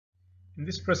In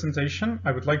this presentation,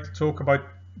 I would like to talk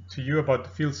to you about the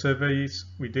field surveys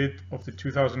we did of the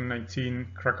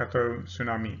 2019 Krakatau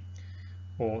tsunami,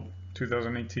 or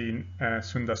 2018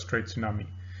 Sunda Strait tsunami.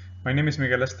 My name is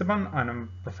Miguel Esteban, and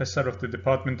I'm professor of the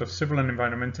Department of Civil and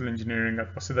Environmental Engineering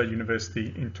at Waseda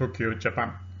University in Tokyo,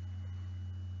 Japan.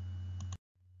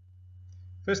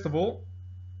 First of all,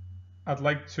 I'd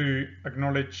like to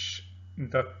acknowledge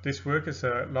that this work is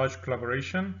a large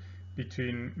collaboration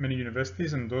between many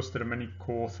universities, and those that are many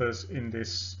co-authors in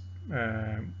this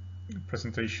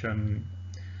presentation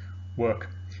work.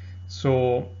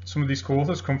 So some of these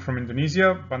co-authors come from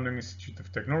Indonesia, Bandung Institute of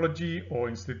Technology or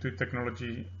Institute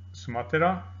Technology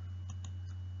Sumatra.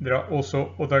 There are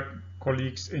also other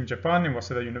colleagues in Japan, in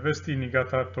Waseda University,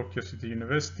 Niigata, Tokyo City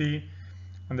University,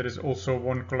 and there is also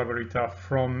one collaborator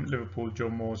from Liverpool,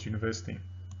 John Moores University.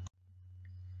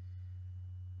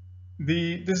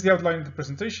 This is the outline of the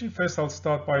presentation. First, I'll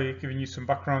start by giving you some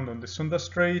background on the Sunda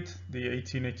Strait, the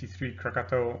 1883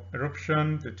 Krakatau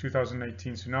eruption, the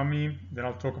 2018 tsunami. Then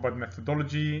I'll talk about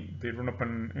methodology, the run-up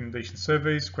and inundation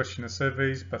surveys, questionnaire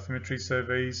surveys, bathymetry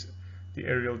surveys, the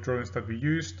aerial drawings that we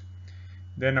used.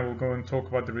 Then I will go and talk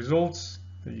about the results,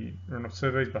 the run-up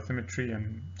surveys, bathymetry,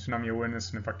 and tsunami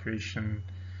awareness and evacuation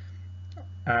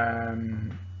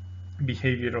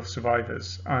behavior of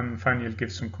survivors. And finally, I'll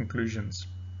give some conclusions.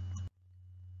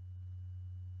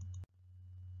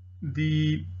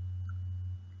 The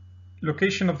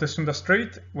location of the Sunda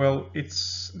Strait, well,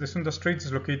 the Sunda Strait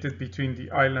is located between the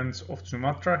islands of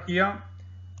Sumatra here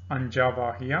and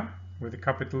Java here, where the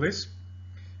capital is.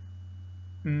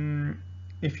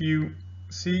 If you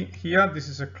see here, this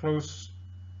is a close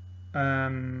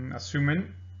a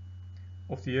zoom-in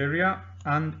of the area,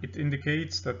 and it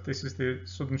indicates that this is the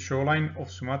southern shoreline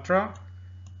of Sumatra.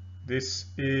 This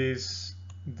is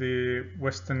the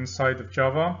western side of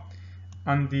Java,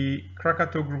 and the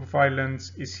Krakatau group of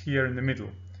islands is here in the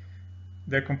middle.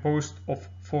 They're composed of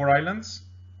 4 islands.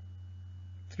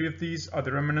 3 of these are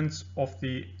the remnants of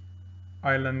the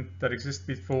island that existed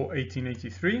before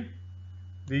 1883.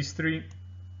 These 3,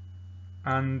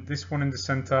 and this one in the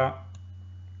center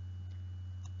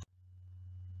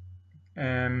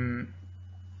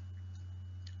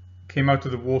came out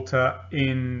of the water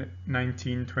in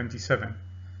 1927.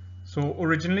 So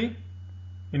originally,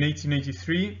 in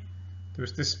 1883, there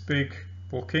was this big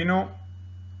volcano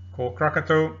called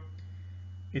Krakatau.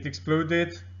 It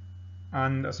exploded,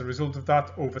 and as a result of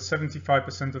that, over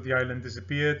 75% of the island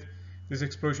disappeared. This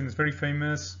explosion is very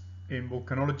famous in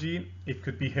volcanology. It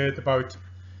could be heard about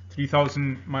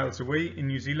 3,000 miles away in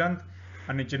New Zealand,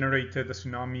 and it generated a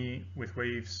tsunami with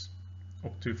waves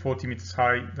up to 40 meters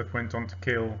high that went on to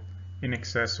kill in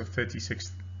excess of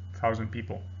 36,000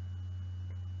 people.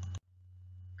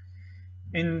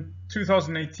 In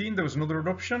 2018, there was another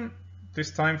eruption,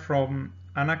 this time from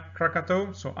Anak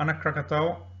Krakatau. So Anak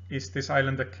Krakatau is this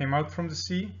island that came out from the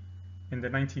sea in the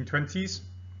 1920s.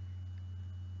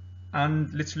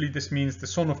 And literally this means the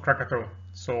son of Krakatau.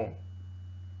 So,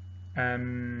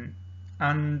 and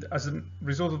as a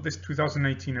result of this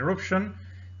 2018 eruption,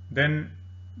 then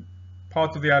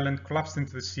part of the island collapsed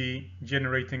into the sea,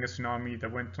 generating a tsunami that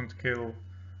went on to kill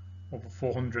over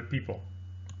 400 people.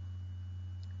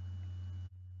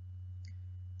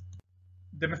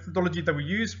 The methodology that we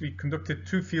used, we conducted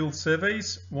 2 field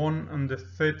surveys, one on the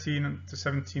 13th to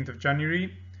 17th of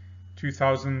January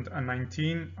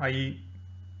 2019, i.e.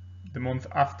 the month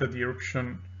after the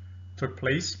eruption took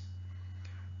place.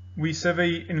 We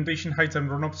surveyed inundation heights and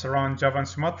run-ups around Java and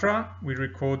Sumatra. We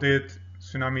recorded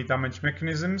tsunami damage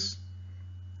mechanisms,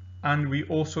 and we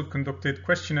also conducted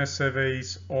questionnaire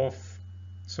surveys of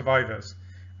survivors.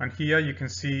 And here you can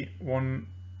see one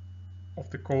of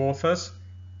the co-authors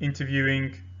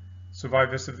interviewing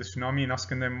survivors of the tsunami and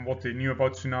asking them what they knew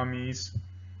about tsunamis,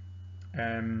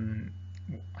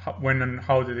 when and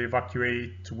how did they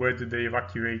evacuate, to where did they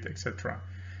evacuate, etc.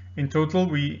 In total,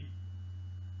 we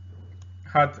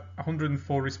had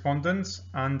 104 respondents,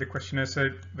 and the questionnaire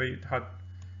survey had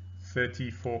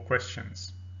 34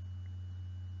 questions.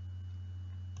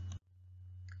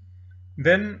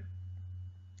 Then,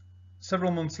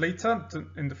 several months later,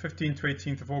 in the 15th to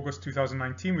 18th of August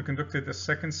 2019, we conducted a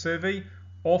second survey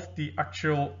of the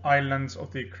actual islands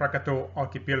of the Krakatau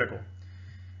archipelago.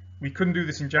 We couldn't do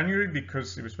this in January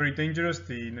because it was very dangerous.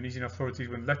 The Indonesian authorities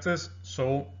wouldn't let us,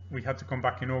 so we had to come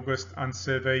back in August and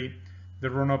survey the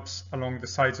run-ups along the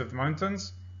sides of the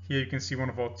mountains. Here you can see one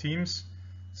of our teams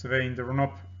surveying the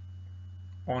run-up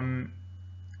on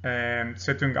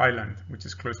Setung Island, which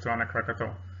is close to Anak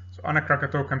Krakatau. So Anak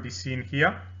Krakatau can be seen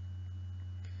here.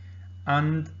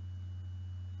 And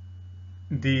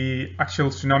the actual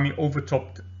tsunami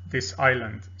overtopped this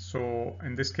island. So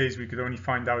in this case, we could only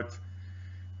find out,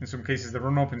 in some cases, the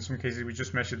run-up. In some cases, we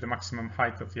just measured the maximum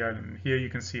height of the island. Here you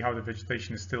can see how the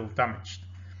vegetation is still damaged.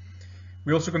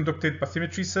 We also conducted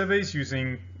bathymetry surveys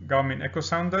using Garmin echo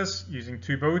sounders, using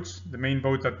 2 boats, the main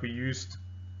boat that we used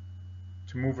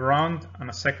to move around and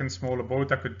a second smaller boat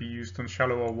that could be used on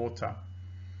shallower water.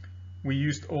 We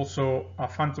used also a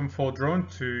Phantom 4 drone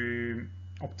to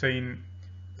obtain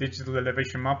digital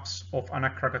elevation maps of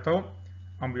Anak Krakatau,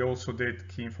 and we also did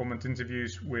key informant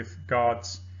interviews with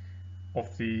guards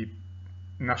of the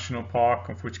national park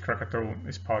of which Krakatau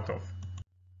is part of.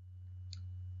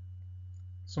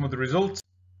 Some of the results.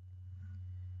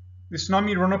 The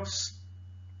tsunami run-ups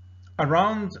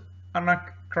around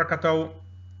Anak Krakatau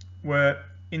were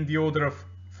in the order of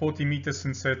 40 meters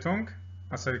in Sertung,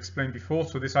 as I explained before.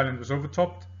 So this island was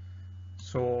overtopped,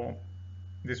 so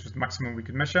this was the maximum we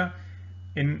could measure.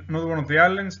 In another one of the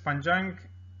islands, Panjang,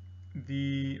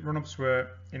 the run-ups were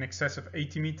in excess of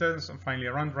 80 meters, and finally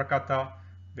around Rakata,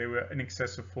 they were in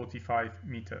excess of 45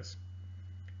 meters.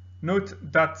 Note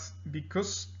that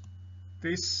because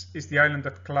this is the island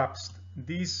that collapsed,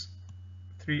 these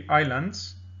 3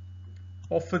 islands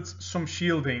offered some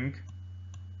shielding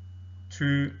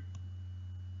to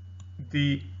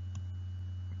the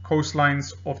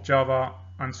coastlines of Java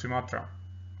and Sumatra.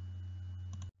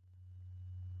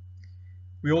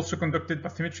 We also conducted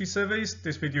bathymetry surveys.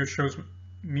 This video shows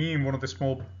me in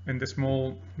the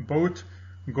small boat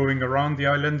going around the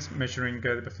islands measuring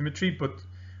the bathymetry, but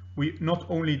we not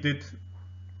only did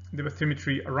the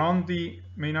bathymetry around the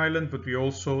main island, but we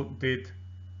also did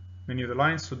many of the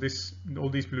lines. So all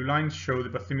these blue lines show the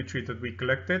bathymetry that we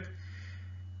collected.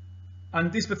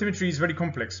 And this bathymetry is very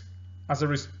complex. As a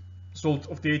result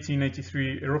of the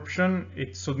 1883 eruption,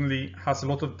 it suddenly has a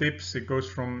lot of dips. It goes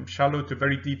from shallow to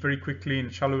very deep very quickly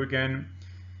and shallow again.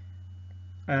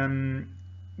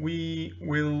 We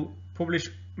will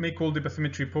make all the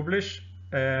bathymetry publish.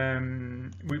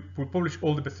 We will publish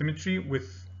all the bathymetry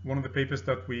with one of the papers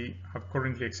that we have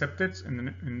currently accepted in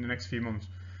the next few months.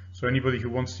 So anybody who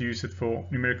wants to use it for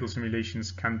numerical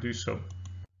simulations can do so.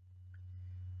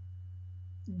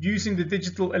 Using the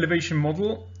digital elevation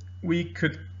model, we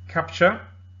could capture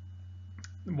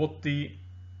what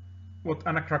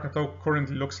Anak Krakatau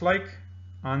currently looks like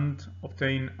and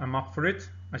obtain a map for it,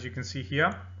 as you can see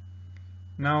here.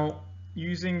 Now,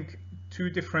 using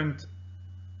 3 different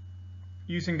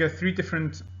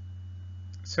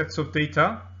sets of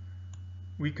data,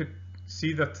 we could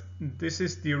see that this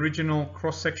is the original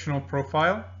cross-sectional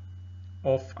profile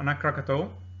of Anak Krakatau,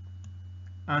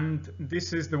 and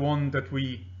this is the one that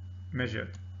we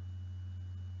measured.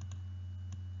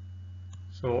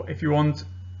 So if you want,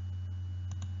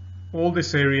 all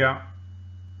this area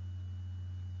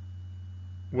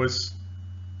was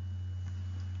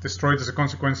destroyed as a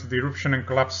consequence of the eruption and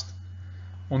collapsed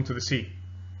onto the sea.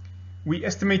 We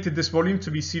estimated this volume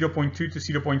to be 0.2 to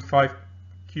 0.5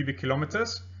 cubic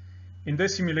kilometers. In their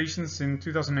simulations in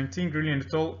 2019, Greeley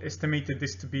et al. Estimated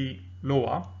this to be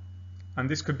lower, and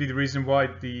this could be the reason why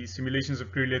the simulations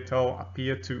of Greeley et al.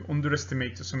 Appear to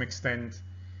underestimate to some extent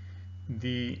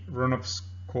the run-ups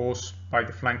caused by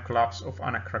the flank collapse of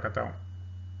Anak Krakatau.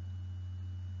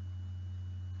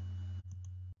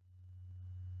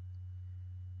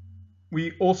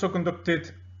 We also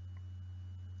conducted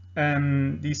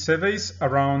these surveys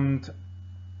around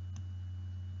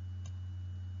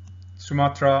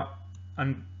Sumatra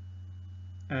and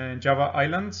Java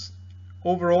Islands.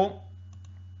 Overall,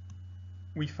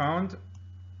 we found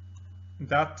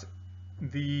that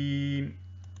the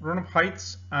run-up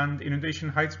heights and inundation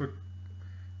heights were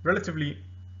relatively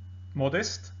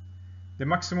modest. The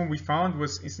maximum we found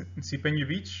was in Cipenyu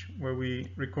Beach, where we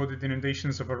recorded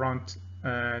inundations of around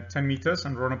 10 meters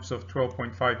and run-ups of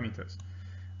 12.5 meters.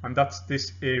 And that's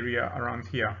this area around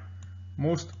here.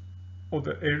 Most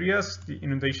other areas, the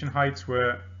inundation heights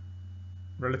were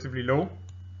relatively low,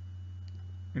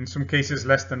 in some cases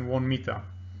less than 1 meter.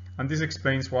 And this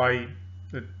explains why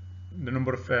the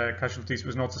number of casualties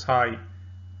was not as high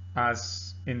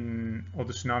as in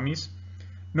other tsunamis.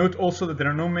 Note also that there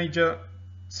are no major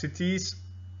cities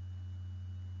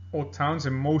or towns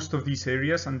in most of these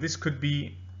areas, and this could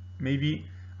be maybe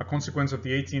a consequence of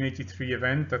the 1883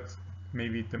 event that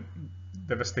maybe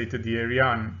devastated the area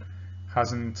and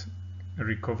hasn't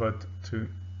recovered to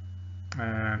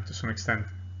some extent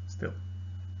still.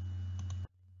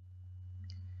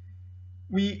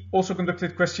 We also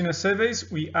conducted questionnaire surveys.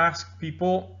 We asked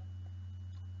people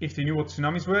if they knew what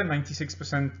tsunamis were.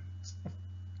 96% of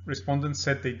respondents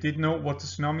said they did know what a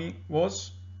tsunami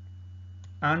was,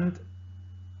 and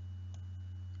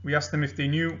we asked them if they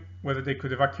knew whether they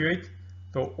could evacuate.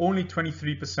 though only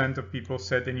 23% of people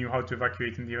said they knew how to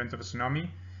evacuate in the event of a tsunami.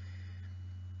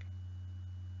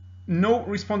 No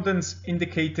respondents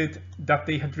indicated that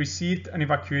they had received an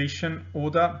evacuation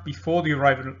order before the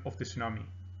arrival of the tsunami.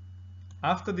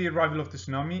 After the arrival of the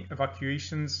tsunami,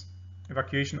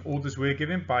 evacuation orders were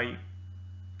given by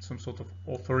some sort of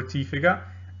authority figure,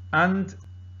 and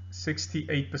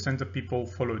 68% of people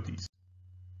followed these.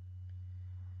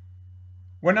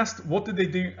 When asked what did they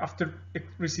do after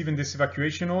receiving this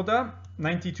evacuation order,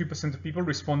 92% of people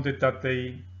responded that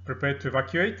they prepared to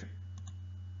evacuate,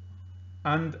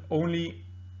 and only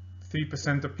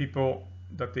 3% of people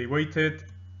that they waited,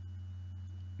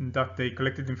 that they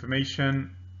collected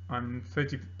information, and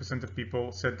 30% of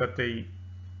people said that they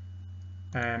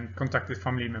contacted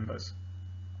family members.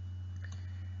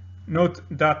 Note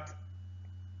that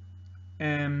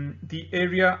the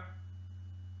area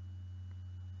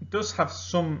does have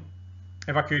some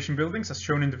evacuation buildings, as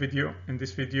shown in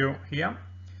this video here,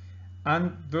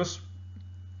 and thus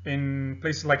in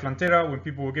places like Lantera, when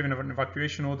people were given an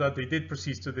evacuation order, they did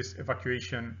proceed to this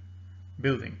evacuation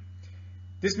building.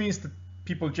 This means that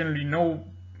people generally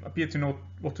appear to know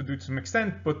what to do to some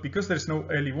extent, but because there's no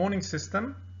early warning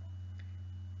system,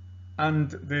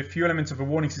 and the few elements of a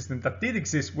warning system that did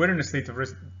exist were in a state of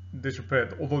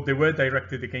disrepair, although they were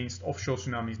directed against offshore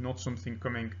tsunamis, not something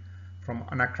coming from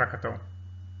Anak Krakatau.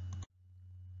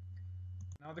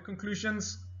 Now the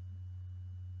conclusions.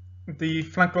 The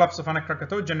flank collapse of Anak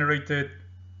Krakatau generated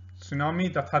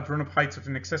tsunami that had run-up heights of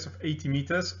in excess of 80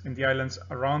 meters in the islands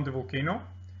around the volcano.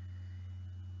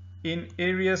 In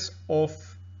areas of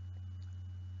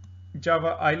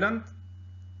Java Island,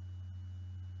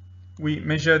 we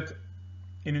measured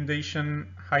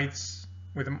inundation heights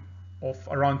of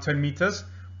around 10 meters,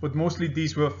 but mostly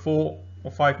these were 4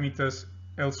 or 5 meters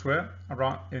elsewhere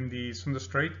around in the Sunda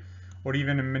Strait, or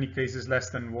even in many cases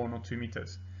less than 1 or 2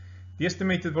 meters. The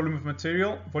estimated volume of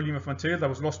material that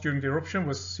was lost during the eruption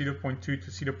was 0.2 to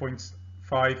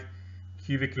 0.5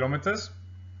 cubic kilometers.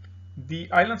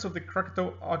 The islands of the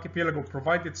Krakatau archipelago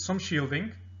provided some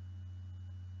shielding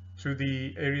to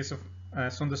the areas of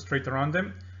Sunda Strait around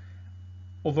them,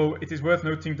 although it is worth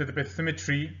noting that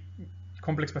the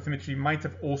complex bathymetry might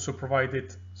have also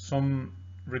provided some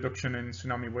reduction in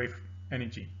tsunami wave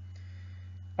energy.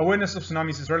 Awareness of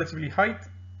tsunamis is relatively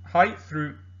high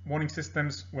through warning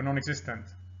systems were non-existent,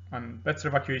 and better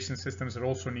evacuation systems are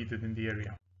also needed in the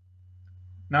area.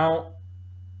 Now,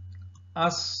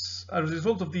 as a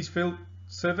result of these field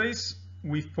surveys,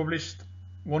 we've published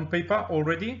one paper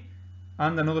already,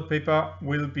 and another paper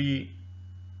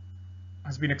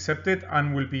has been accepted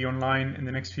and will be online in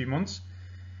the next few months.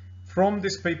 In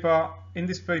this paper,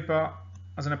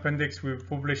 as an appendix, we've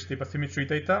published the bathymetry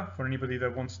data for anybody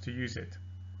that wants to use it.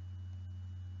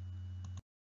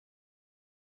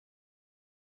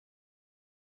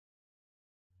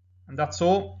 And that's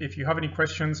all. If you have any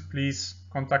questions, please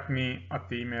contact me at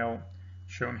the email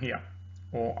shown here,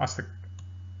 or ask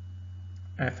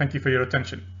thank you for your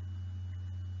attention.